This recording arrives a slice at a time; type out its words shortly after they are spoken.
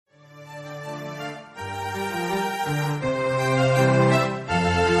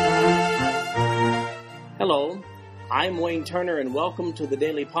I'm Wayne Turner, and welcome to the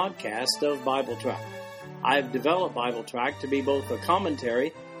daily podcast of Bible Track. I've developed Bible Track to be both a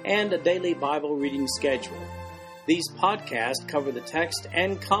commentary and a daily Bible reading schedule. These podcasts cover the text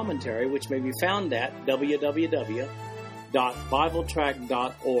and commentary, which may be found at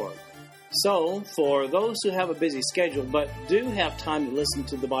www.bibletrack.org. So, for those who have a busy schedule but do have time to listen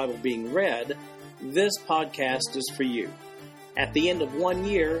to the Bible being read, this podcast is for you. At the end of 1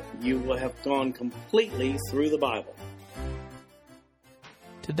 year, you will have gone completely through the Bible.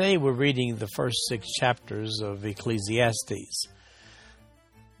 Today we're reading the first 6 chapters of Ecclesiastes.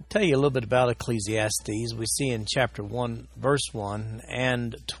 I'll tell you a little bit about Ecclesiastes. We see in chapter 1, verse 1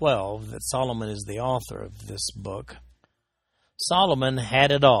 and 12 that Solomon is the author of this book. Solomon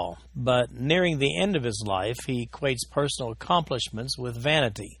had it all, but nearing the end of his life, he equates personal accomplishments with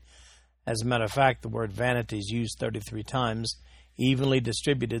vanity. As a matter of fact, the word vanity is used 33 times, evenly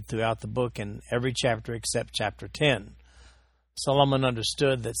distributed throughout the book in every chapter except chapter 10. Solomon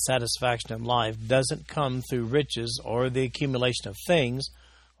understood that satisfaction in life doesn't come through riches or the accumulation of things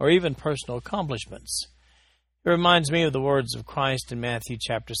or even personal accomplishments. It reminds me of the words of Christ in Matthew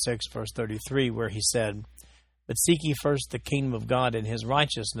chapter 6, verse 33, where he said, "But seek ye first the kingdom of God and his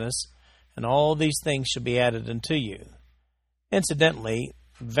righteousness, and all these things shall be added unto you." Incidentally,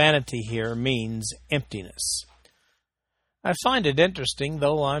 vanity here means emptiness. I find it interesting,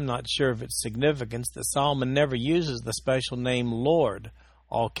 though I'm not sure of its significance, that Solomon never uses the special name Lord,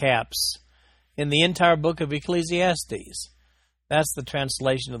 all caps, in the entire book of Ecclesiastes. That's the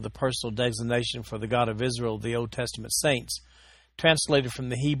translation of the personal designation for the God of Israel, the Old Testament saints, translated from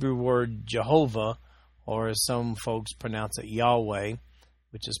the Hebrew word Jehovah, or as some folks pronounce it, Yahweh,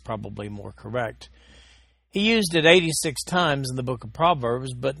 which is probably more correct. He used it 86 times in the book of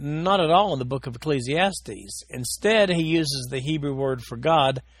Proverbs, but not at all in the book of Ecclesiastes. Instead, he uses the Hebrew word for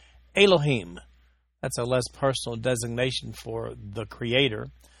God, Elohim. That's a less personal designation for the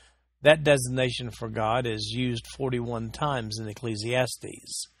Creator. That designation for God is used 41 times in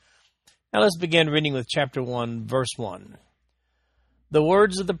Ecclesiastes. Now let's begin reading with chapter 1, verse 1. "The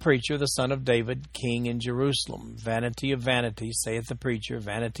words of the preacher, the son of David, king in Jerusalem. Vanity of vanities, saith the preacher,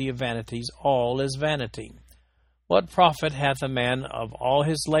 vanity of vanities, all is vanity. What profit hath a man of all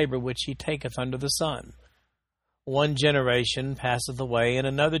his labor which he taketh under the sun? One generation passeth away, and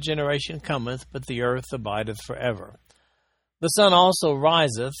another generation cometh, but the earth abideth forever. The sun also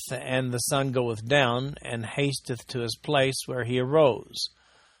riseth, and the sun goeth down, and hasteth to his place where he arose.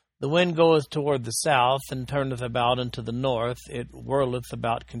 The wind goeth toward the south, and turneth about unto the north. It whirleth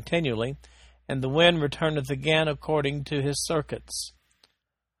about continually, and the wind returneth again according to his circuits.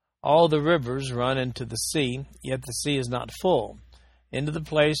 All the rivers run into the sea, yet the sea is not full. Into the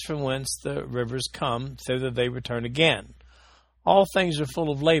place from whence the rivers come, thither they return again. All things are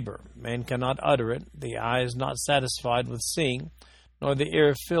full of labor. Man cannot utter it. The eye is not satisfied with seeing, nor the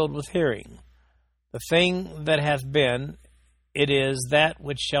ear filled with hearing. The thing that hath been, it is that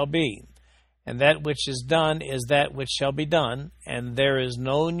which shall be, and that which is done is that which shall be done, and there is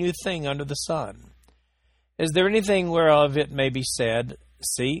no new thing under the sun. Is there anything whereof it may be said,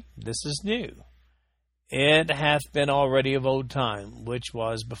 See, this is new? It hath been already of old time, which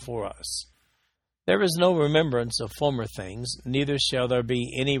was before us. There is no remembrance of former things, neither shall there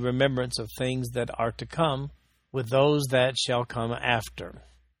be any remembrance of things that are to come with those that shall come after."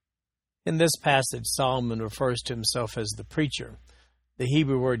 In this passage, Solomon refers to himself as the preacher. The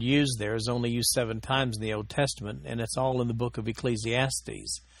Hebrew word used there is only used 7 times in the Old Testament, and it's all in the book of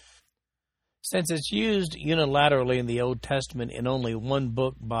Ecclesiastes. Since it's used unilaterally in the Old Testament in only one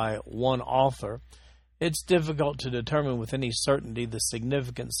book by one author, it's difficult to determine with any certainty the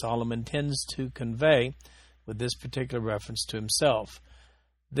significance Solomon tends to convey with this particular reference to himself.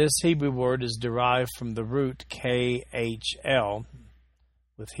 This Hebrew word is derived from the root KHL,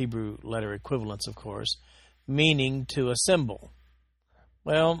 with Hebrew letter equivalents, of course, meaning to assemble.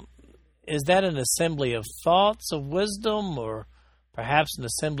 Well, is that an assembly of thoughts of wisdom, or perhaps an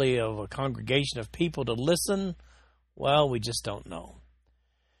assembly of a congregation of people to listen? Well, we just don't know.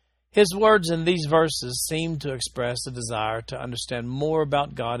 His words in these verses seem to express a desire to understand more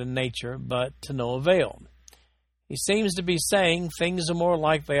about God and nature, but to no avail. He seems to be saying things are more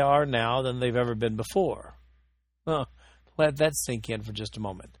like they are now than they've ever been before. Let that sink in for just a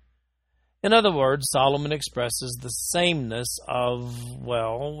moment. In other words, Solomon expresses the sameness of,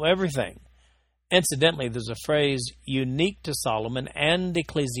 everything. Incidentally, there's a phrase unique to Solomon and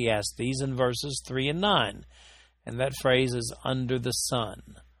Ecclesiastes in verses 3 and 9, and that phrase is under the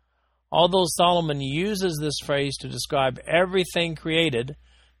sun. Although Solomon uses this phrase to describe everything created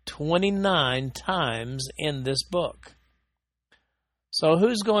 29 times in this book. So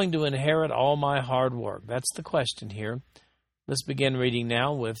who's going to inherit all my hard work? That's the question here. Let's begin reading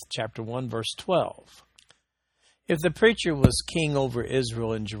now with chapter 1, verse 12. If the preacher was king over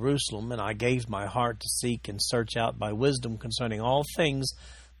Israel in Jerusalem, and I gave my heart to seek and search out by wisdom concerning all things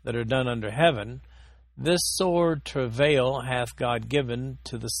that are done under heaven, this sore travail hath God given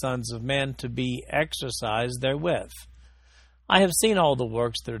to the sons of men to be exercised therewith. I have seen all the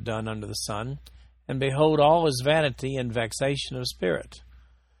works that are done under the sun, and behold, all is vanity and vexation of spirit.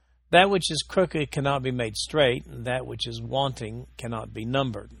 That which is crooked cannot be made straight, and that which is wanting cannot be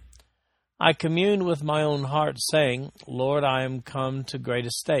numbered. I communed with my own heart, saying, Lord, I am come to great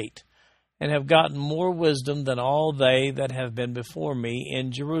estate, and have gotten more wisdom than all they that have been before me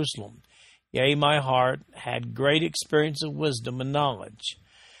in Jerusalem. Yea, my heart had great experience of wisdom and knowledge.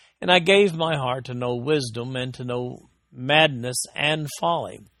 And I gave my heart to know wisdom, and to know madness and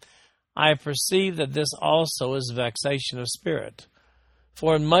folly. I perceive that this also is vexation of spirit.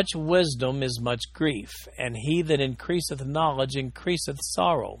 For in much wisdom is much grief, and he that increaseth knowledge increaseth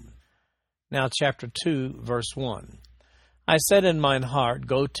sorrow. Now chapter 2, verse 1. I said in mine heart,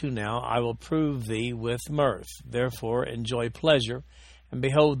 Go to now, I will prove thee with mirth. Therefore enjoy pleasure, and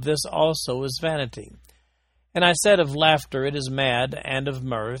behold, this also is vanity. And I said of laughter, It is mad, and of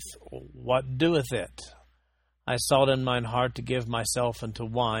mirth, what doeth it? I sought in mine heart to give myself unto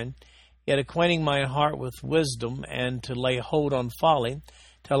wine, yet acquainting my heart with wisdom, and to lay hold on folly,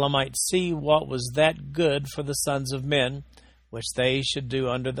 till I might see what was that good for the sons of men, which they should do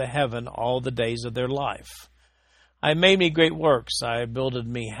under the heaven all the days of their life. I made me great works, I builded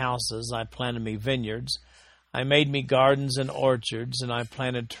me houses, I planted me vineyards, I made me gardens and orchards, and I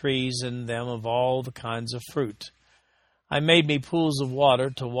planted trees in them of all the kinds of fruit. I made me pools of water,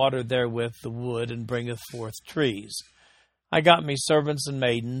 to water therewith the wood, and bringeth forth trees. I got me servants and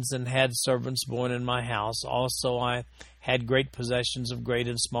maidens, and had servants born in my house. Also I had great possessions of great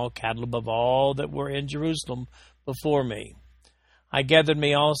and small cattle above all that were in Jerusalem before me. I gathered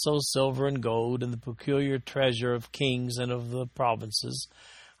me also silver and gold, and the peculiar treasure of kings and of the provinces.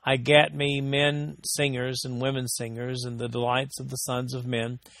 I gat me men singers and women singers, and the delights of the sons of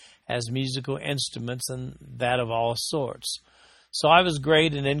men, as musical instruments, and that of all sorts. So I was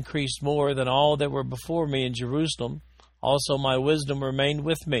great and increased more than all that were before me in Jerusalem. Also my wisdom remained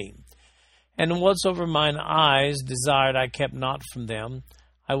with me. And whatsoever mine eyes desired I kept not from them.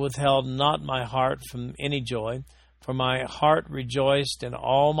 I withheld not my heart from any joy, for my heart rejoiced in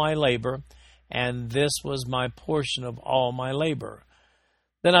all my labor, and this was my portion of all my labor.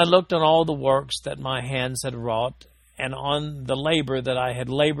 Then I looked on all the works that my hands had wrought, and on the labor that I had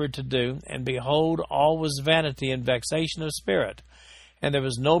labored to do, and behold, all was vanity and vexation of spirit, and there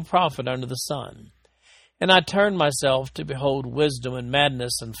was no profit under the sun. And I turned myself to behold wisdom and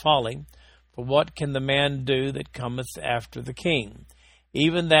madness and folly, for what can the man do that cometh after the king?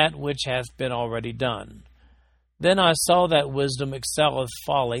 Even that which hath been already done. Then I saw that wisdom excelleth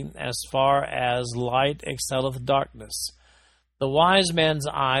folly, as far as light excelleth darkness. The wise man's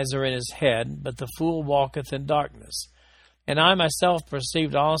eyes are in his head, but the fool walketh in darkness. And I myself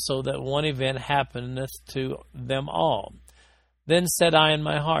perceived also that one event happeneth to them all. Then said I in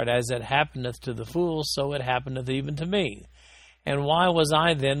my heart, As it happeneth to the fool, so it happeneth even to me. And why was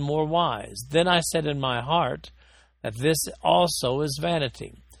I then more wise? Then I said in my heart, that this also is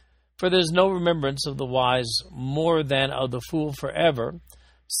vanity. For there is no remembrance of the wise more than of the fool forever,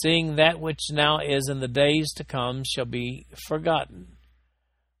 seeing that which now is in the days to come shall be forgotten.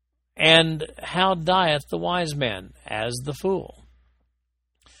 And how dieth the wise man? As the fool.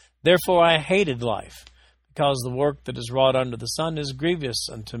 Therefore I hated life, because the work that is wrought under the sun is grievous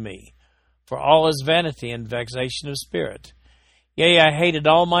unto me. For all is vanity and vexation of spirit. Yea, I hated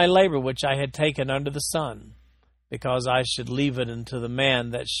all my labor which I had taken under the sun, because I should leave it unto the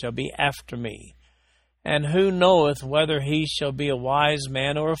man that shall be after me. And who knoweth whether he shall be a wise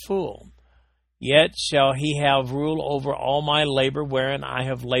man or a fool? Yet shall he have rule over all my labor wherein I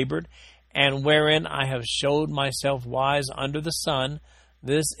have labored, and wherein I have showed myself wise under the sun.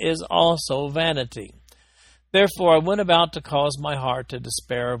 This is also vanity. Therefore I went about to cause my heart to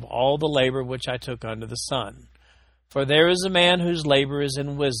despair of all the labor which I took under the sun. For there is a man whose labor is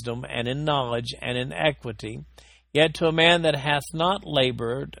in wisdom, and in knowledge, and in equity. Yet to a man that hath not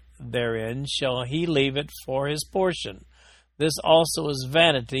labored therein shall he leave it for his portion. This also is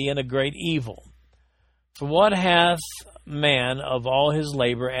vanity and a great evil. For what hath man of all his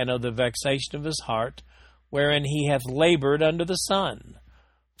labor and of the vexation of his heart, wherein he hath labored under the sun?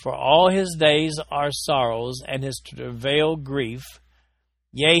 For all his days are sorrows, and his travail grief.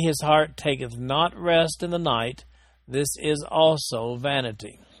 Yea, his heart taketh not rest in the night. This is also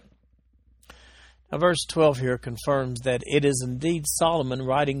vanity. Now, verse 12 here confirms that it is indeed Solomon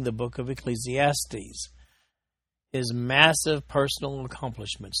writing the book of Ecclesiastes. His massive personal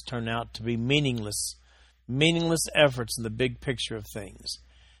accomplishments turn out to be meaningless efforts in the big picture of things.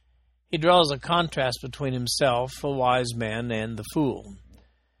 He draws a contrast between himself, a wise man, and the fool.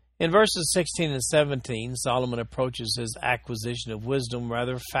 In verses 16 and 17, Solomon approaches his acquisition of wisdom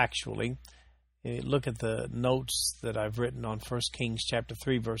rather factually. Look at the notes that I've written on 1 Kings chapter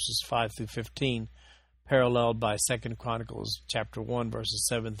 3, verses 5 through 15, paralleled by 2 Chronicles chapter 1, verses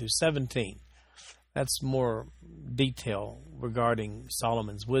 7 through 17. That's more detail regarding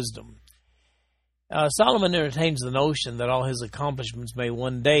Solomon's wisdom. Solomon entertains the notion that all his accomplishments may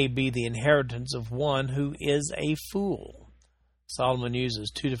one day be the inheritance of one who is a fool. Solomon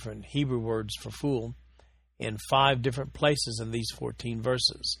uses 2 different Hebrew words for fool in 5 different places in these 14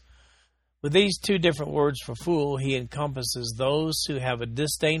 verses. With these 2 different words for fool, he encompasses those who have a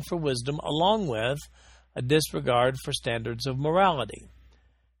disdain for wisdom along with a disregard for standards of morality.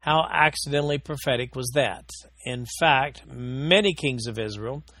 How accidentally prophetic was that? In fact, many kings of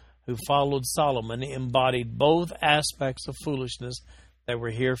Israel who followed Solomon embodied both aspects of foolishness that were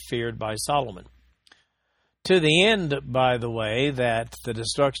here feared by Solomon. To the end, by the way, that the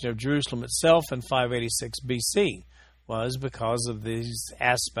destruction of Jerusalem itself in 586 BC was because of these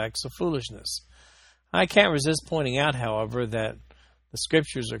aspects of foolishness. I can't resist pointing out, however, that the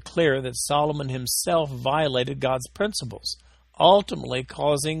Scriptures are clear that Solomon himself violated God's principles, ultimately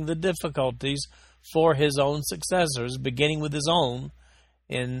causing the difficulties for his own successors, beginning with his own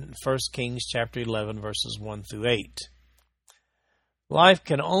in 1 Kings chapter 11, verses 1 through 8. Life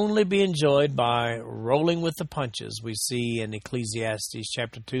can only be enjoyed by rolling with the punches, we see in Ecclesiastes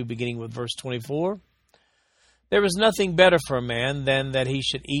chapter 2, beginning with verse 24. There is nothing better for a man than that he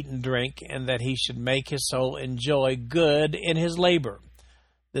should eat and drink, and that he should make his soul enjoy good in his labor.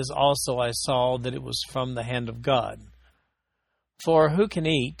 This also I saw that it was from the hand of God. For who can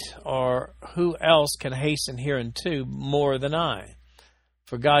eat, or who else can hasten hereunto more than I?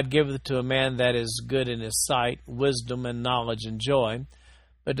 For God giveth to a man that is good in his sight, wisdom and knowledge and joy.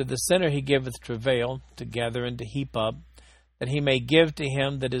 But to the sinner he giveth travail, to gather and to heap up, that he may give to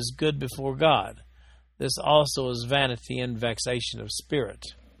him that is good before God. This also is vanity and vexation of spirit.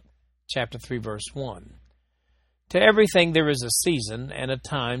 Chapter 3, verse 1. To everything there is a season, and a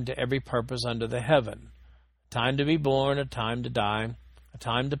time to every purpose under the heaven. A time to be born, a time to die, a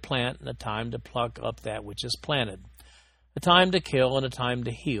time to plant, and a time to pluck up that which is planted. A time to kill and a time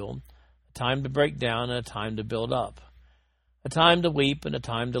to heal, a time to break down and a time to build up, a time to weep and a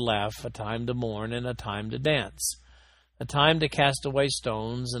time to laugh, a time to mourn and a time to dance, a time to cast away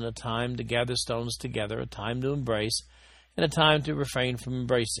stones and a time to gather stones together, a time to embrace and a time to refrain from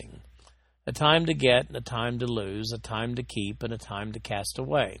embracing, a time to get and a time to lose, a time to keep and a time to cast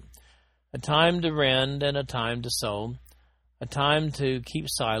away, a time to rend and a time to sow, a time to keep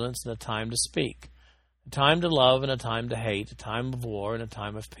silence and a time to speak, a time to love and a time to hate, a time of war and a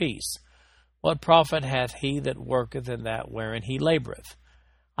time of peace. What profit hath he that worketh in that wherein he laboureth?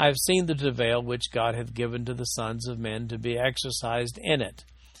 I have seen the travail which God hath given to the sons of men to be exercised in it.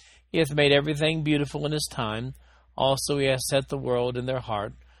 He hath made everything beautiful in his time. Also he hath set the world in their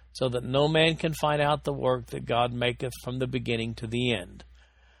heart, so that no man can find out the work that God maketh from the beginning to the end.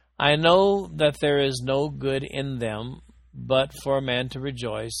 I know that there is no good in them, but for a man to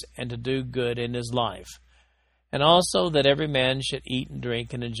rejoice and to do good in his life, and also that every man should eat and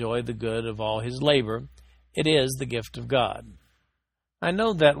drink and enjoy the good of all his labor. It is the gift of God. I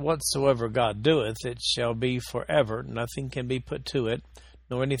know that whatsoever God doeth, it shall be forever. Nothing can be put to it,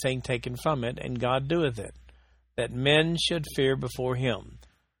 nor anything taken from it, and God doeth it, that men should fear before him.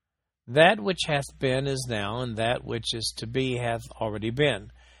 That which hath been is now, and that which is to be hath already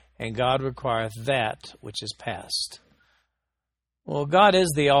been, and God requireth that which is past. Well, God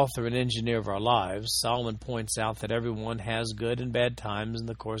is the author and engineer of our lives. Solomon points out that everyone has good and bad times in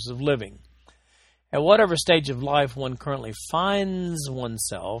the course of living. At whatever stage of life one currently finds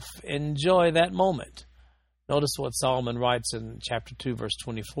oneself, enjoy that moment. Notice what Solomon writes in chapter 2, verse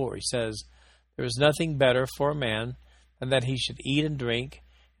 24. He says, There is nothing better for a man than that he should eat and drink,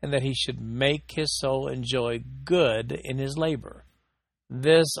 and that he should make his soul enjoy good in his labor.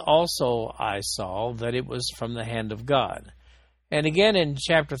 This also I saw, that it was from the hand of God. And again in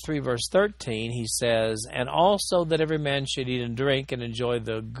chapter 3, verse 13, he says, And also that every man should eat and drink and enjoy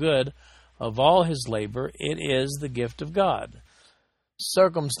the good of all his labor. It is the gift of God.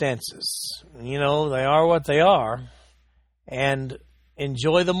 Circumstances, they are what they are. And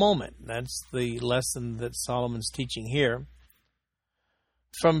enjoy the moment. That's the lesson that Solomon's teaching here.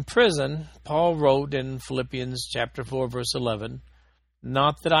 From prison, Paul wrote in Philippians chapter 4, verse 11,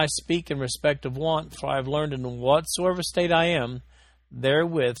 Not that I speak in respect of want, for I have learned in whatsoever state I am,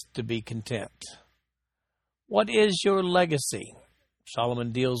 therewith to be content. What is your legacy?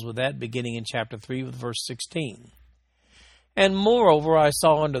 Solomon deals with that beginning in chapter 3 with verse 16. And moreover, I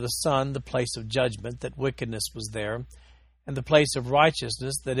saw under the sun the place of judgment, that wickedness was there, and the place of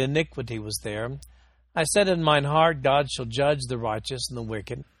righteousness, that iniquity was there. I said in mine heart, God shall judge the righteous and the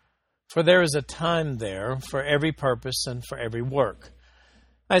wicked, for there is a time there for every purpose and for every work.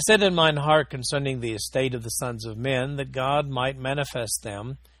 I said in mine heart concerning the estate of the sons of men, that God might manifest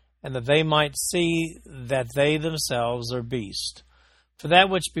them, and that they might see that they themselves are beasts. For that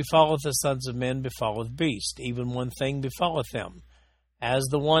which befalleth the sons of men befalleth beast, even one thing befalleth them. As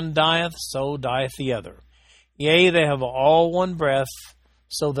the one dieth, so dieth the other. Yea, they have all one breath,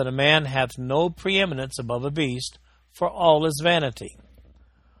 so that a man hath no preeminence above a beast, for all is vanity.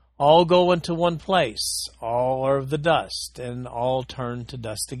 All go into one place, all are of the dust, and all turn to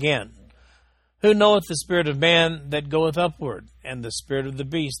dust again. Who knoweth the spirit of man that goeth upward, and the spirit of the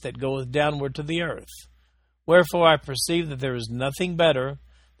beast that goeth downward to the earth? Wherefore I perceive that there is nothing better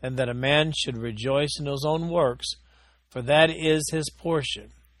than that a man should rejoice in his own works, for that is his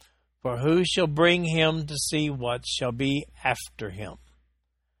portion. For who shall bring him to see what shall be after him?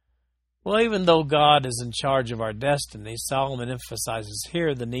 Well, even though God is in charge of our destiny, Solomon emphasizes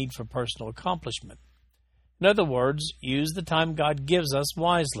here the need for personal accomplishment. In other words, use the time God gives us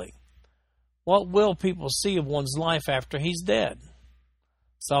wisely. What will people see of one's life after he's dead?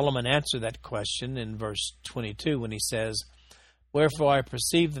 Solomon answered that question in verse 22 when he says, Wherefore I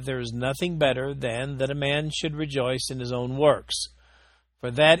perceive that there is nothing better than that a man should rejoice in his own works, for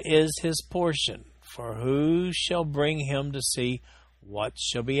that is his portion. For who shall bring him to see what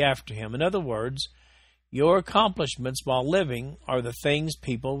shall be after him? In other words, your accomplishments while living are the things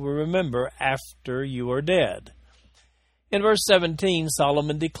people will remember after you are dead. In verse 17,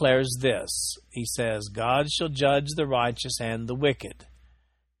 Solomon declares this. He says, God shall judge the righteous and the wicked.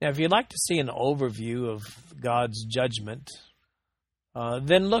 Now, if you'd like to see an overview of God's judgment,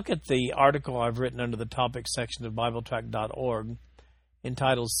 then look at the article I've written under the topic section of BibleTrack.org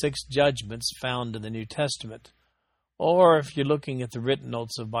entitled 6 Judgments Found in the New Testament. Or if you're looking at the written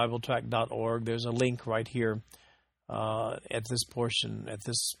notes of BibleTrack.org, there's a link right here at this portion, at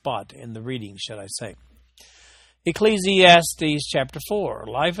this spot in the reading, should I say. Ecclesiastes chapter 4.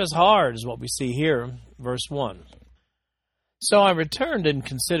 Life is hard is what we see here, verse 1. So I returned and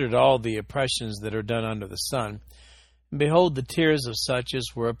considered all the oppressions that are done under the sun. And behold, the tears of such as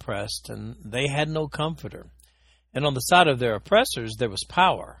were oppressed, and they had no comforter. And on the side of their oppressors there was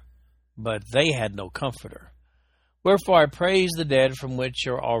power, but they had no comforter. Wherefore I praise the dead from which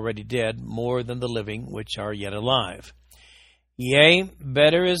are already dead, more than the living which are yet alive. Yea,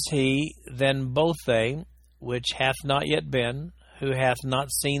 better is he than both they, which hath not yet been, who hath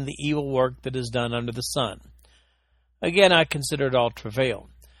not seen the evil work that is done under the sun. Again I consider it all travail,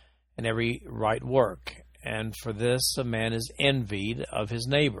 and every right work, and for this a man is envied of his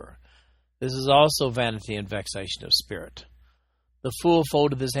neighbor. This is also vanity and vexation of spirit. The fool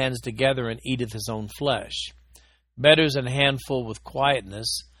foldeth his hands together and eateth his own flesh. Better is an handful with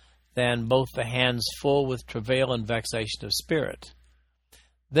quietness than both the hands full with travail and vexation of spirit.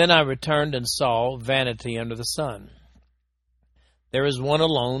 Then I returned and saw vanity under the sun. There is one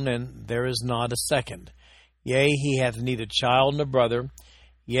alone, and there is not a second. Yea, he hath neither child nor brother,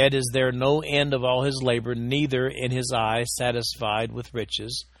 yet is there no end of all his labor, neither in his eye satisfied with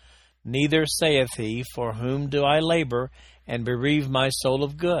riches. Neither saith he, For whom do I labor, and bereave my soul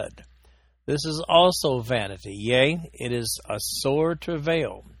of good? This is also vanity, yea, it is a sore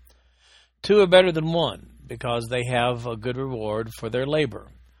travail. Two are better than one, because they have a good reward for their labor.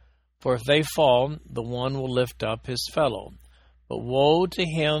 For if they fall, the one will lift up his fellow. But woe to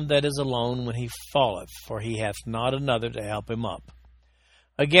him that is alone when he falleth, for he hath not another to help him up.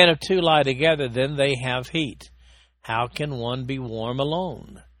 Again, if two lie together, then they have heat. How can one be warm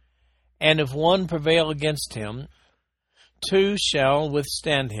alone? And if one prevail against him, two shall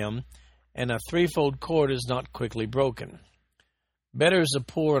withstand him, and a threefold cord is not quickly broken. Better is a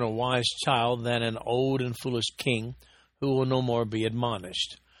poor and a wise child than an old and foolish king, who will no more be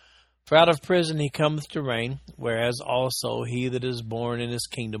admonished. For out of prison he cometh to reign, whereas also he that is born in his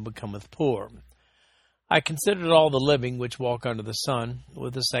kingdom becometh poor. I considered all the living which walk under the sun,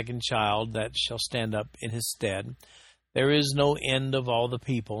 with a second child that shall stand up in his stead. There is no end of all the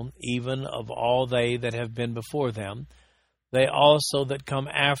people, even of all they that have been before them. They also that come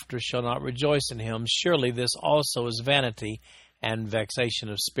after shall not rejoice in him. Surely this also is vanity and vexation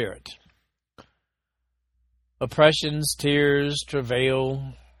of spirit. Oppressions, tears,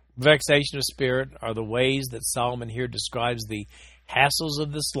 travail, vexation of spirit are the ways that Solomon here describes the hassles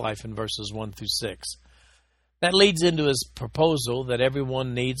of this life in verses 1 through 6. That leads into his proposal that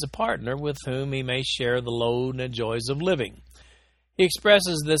everyone needs a partner with whom he may share the load and joys of living. He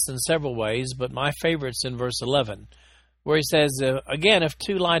expresses this in several ways, but my favorite's in verse 11, where he says, again, if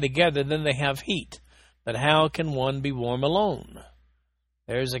two lie together, then they have heat. But how can one be warm alone?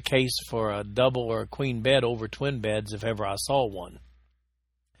 There's a case for a double or a queen bed over twin beds, if ever I saw one.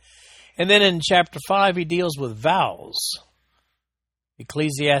 And then in chapter 5, he deals with vows.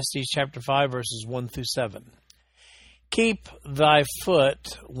 Ecclesiastes chapter 5, verses 1 through 7. Keep thy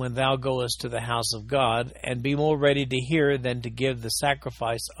foot when thou goest to the house of God, and be more ready to hear than to give the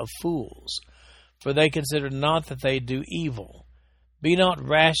sacrifice of fools. For they consider not that they do evil. Be not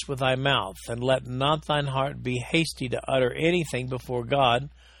rash with thy mouth, and let not thine heart be hasty to utter anything before God.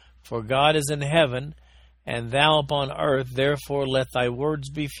 For God is in heaven, and thou upon earth, therefore let thy words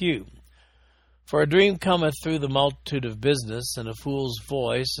be few. For a dream cometh through the multitude of business, and a fool's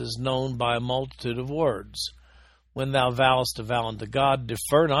voice is known by a multitude of words. When thou vowest a vow unto God,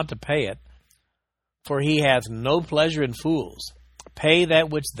 defer not to pay it, for he hath no pleasure in fools. Pay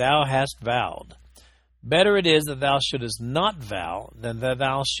that which thou hast vowed. Better it is that thou shouldest not vow, than that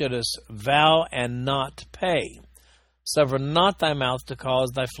thou shouldest vow and not pay. Suffer not thy mouth to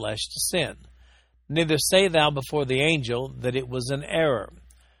cause thy flesh to sin. Neither say thou before the angel that it was an error.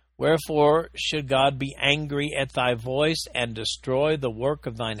 Wherefore should God be angry at thy voice, and destroy the work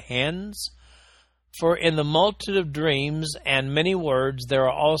of thine hands? For in the multitude of dreams and many words there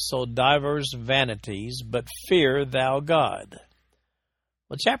are also divers vanities, but fear thou God.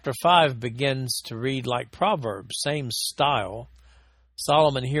 Well, chapter 5 begins to read like Proverbs, same style.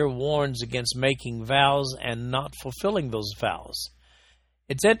 Solomon here warns against making vows and not fulfilling those vows.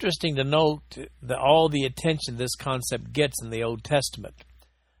 It's interesting to note that all the attention this concept gets in the Old Testament.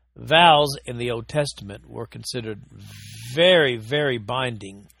 Vows in the Old Testament were considered very, very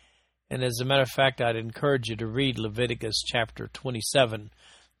binding. And as a matter of fact, I'd encourage you to read Leviticus chapter 27.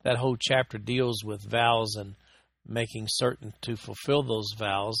 That whole chapter deals with vows and making certain to fulfill those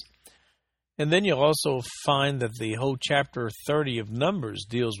vows. And then you'll also find that the whole chapter 30 of Numbers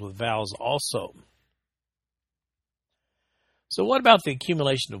deals with vows also. So what about the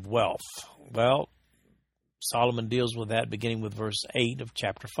accumulation of wealth? Well, Solomon deals with that beginning with verse 8 of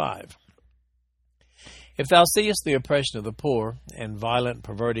chapter 5. If thou seest the oppression of the poor, and violent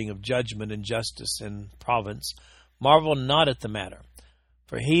perverting of judgment and justice in province, marvel not at the matter.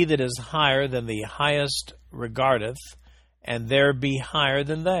 For he that is higher than the highest regardeth, and there be higher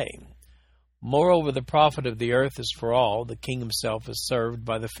than they. Moreover, the profit of the earth is for all, the king himself is served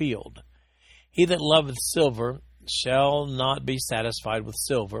by the field. He that loveth silver shall not be satisfied with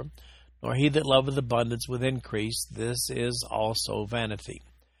silver, nor he that loveth abundance with increase. This is also vanity.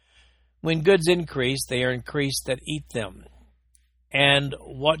 When goods increase, they are increased that eat them. And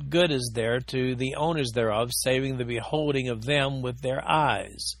what good is there to the owners thereof, saving the beholding of them with their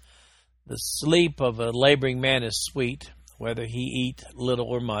eyes? The sleep of a laboring man is sweet, whether he eat little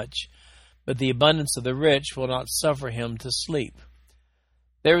or much, but the abundance of the rich will not suffer him to sleep.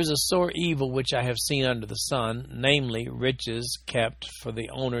 There is a sore evil which I have seen under the sun, namely, riches kept for the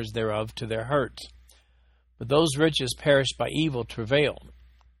owners thereof to their hurt. But those riches perish by evil travail.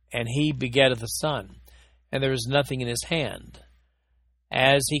 And he begetteth a son, and there is nothing in his hand.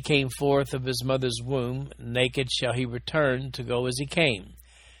 As he came forth of his mother's womb, naked shall he return to go as he came,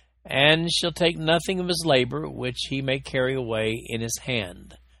 and shall take nothing of his labor which he may carry away in his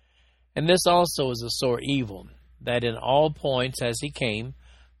hand. And this also is a sore evil, that in all points as he came,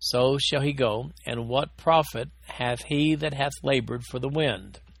 so shall he go, and what profit hath he that hath labored for the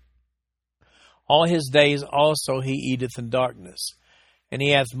wind? All his days also he eateth in darkness, and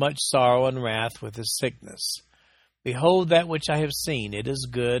he hath much sorrow and wrath with his sickness. Behold that which I have seen, it is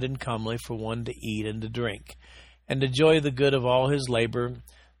good and comely for one to eat and to drink, and to enjoy the good of all his labor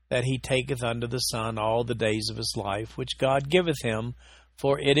that he taketh under the sun all the days of his life, which God giveth him,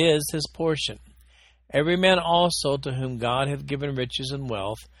 for it is his portion. Every man also to whom God hath given riches and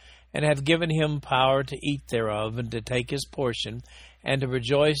wealth, and hath given him power to eat thereof, and to take his portion, and to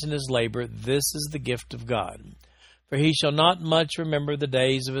rejoice in his labor, this is the gift of God. For he shall not much remember the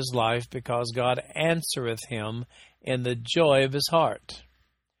days of his life, because God answereth him in the joy of his heart.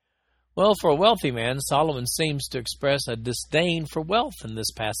 Well, for a wealthy man, Solomon seems to express a disdain for wealth in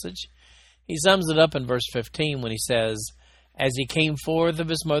this passage. He sums it up in verse 15 when he says, As he came forth of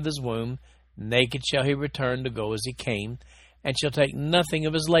his mother's womb, naked shall he return to go as he came, and shall take nothing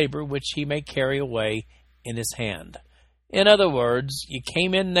of his labor which he may carry away in his hand. In other words, you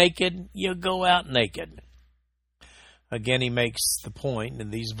came in naked, you go out naked. Again, he makes the point in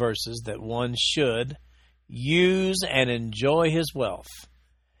these verses that one should, use and enjoy his wealth.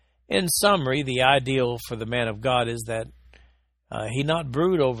 In summary, the ideal for the man of God is that he not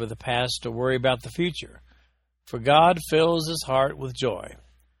brood over the past or worry about the future, for God fills his heart with joy.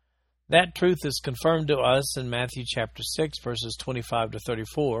 That truth is confirmed to us in Matthew chapter 6, verses 25 to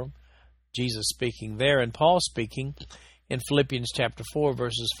 34, Jesus speaking there, and Paul speaking in Philippians chapter 4,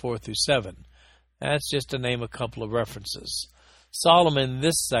 verses 4 through 7. That's just to name a couple of references. Solomon in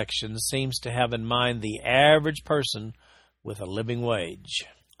this section seems to have in mind the average person with a living wage.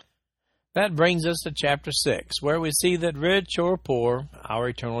 That brings us to chapter 6, where we see that rich or poor, our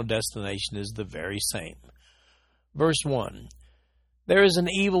eternal destination is the very same. Verse 1, There is an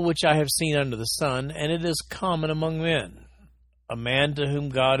evil which I have seen under the sun, and it is common among men. A man to whom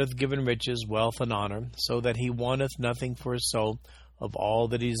God hath given riches, wealth, and honor, so that he wanteth nothing for his soul of all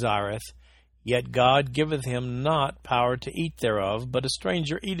that he desireth. Yet God giveth him not power to eat thereof, but a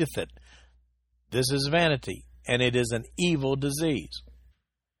stranger eateth it. This is vanity, and it is an evil disease.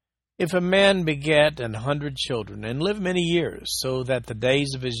 If a man beget 100 children, and live many years, so that the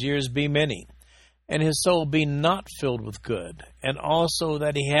days of his years be many, and his soul be not filled with good, and also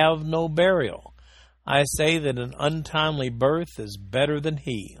that he have no burial, I say that an untimely birth is better than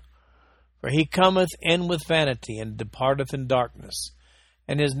he. For he cometh in with vanity, and departeth in darkness,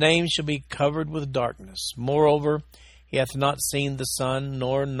 and his name shall be covered with darkness. Moreover, he hath not seen the sun,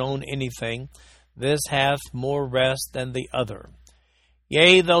 nor known anything. This hath more rest than the other.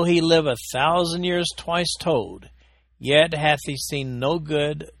 Yea, though he live 1,000 years twice told, yet hath he seen no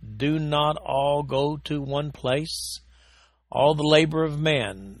good. Do not all go to one place? All the labor of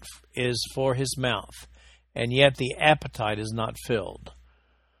man is for his mouth, and yet the appetite is not filled.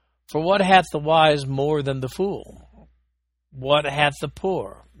 For what hath the wise more than the fool? What hath the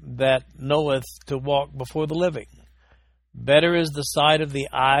poor that knoweth to walk before the living? Better is the sight of the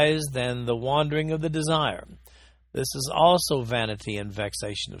eyes than the wandering of the desire. This is also vanity and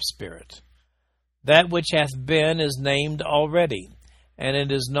vexation of spirit. That which hath been is named already, and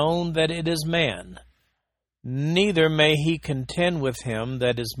it is known that it is man. Neither may he contend with him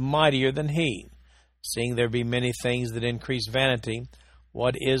that is mightier than he. Seeing there be many things that increase vanity,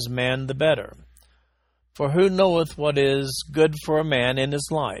 what is man the better? For who knoweth what is good for a man in his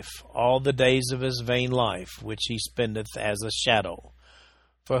life, all the days of his vain life, which he spendeth as a shadow?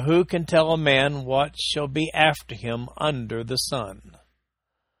 For who can tell a man what shall be after him under the sun?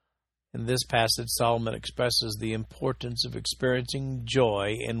 In this passage, Solomon expresses the importance of experiencing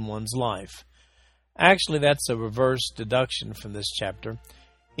joy in one's life. Actually, that's a reverse deduction from this chapter.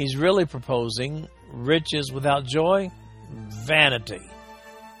 He's really proposing riches without joy, vanity.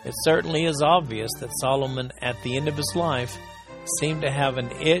 It certainly is obvious that Solomon, at the end of his life, seemed to have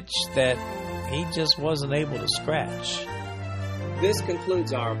an itch that he just wasn't able to scratch. This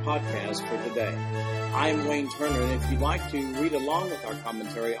concludes our podcast for today. I'm Wayne Turner, and if you'd like to read along with our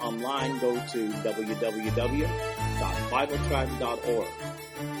commentary online, go to www.bibletribe.org.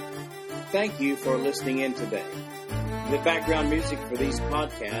 Thank you for listening in today. The background music for these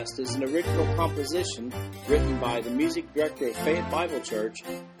podcasts is an original composition written by the music director of Fayette Bible Church,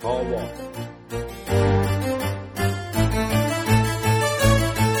 Paul Walker.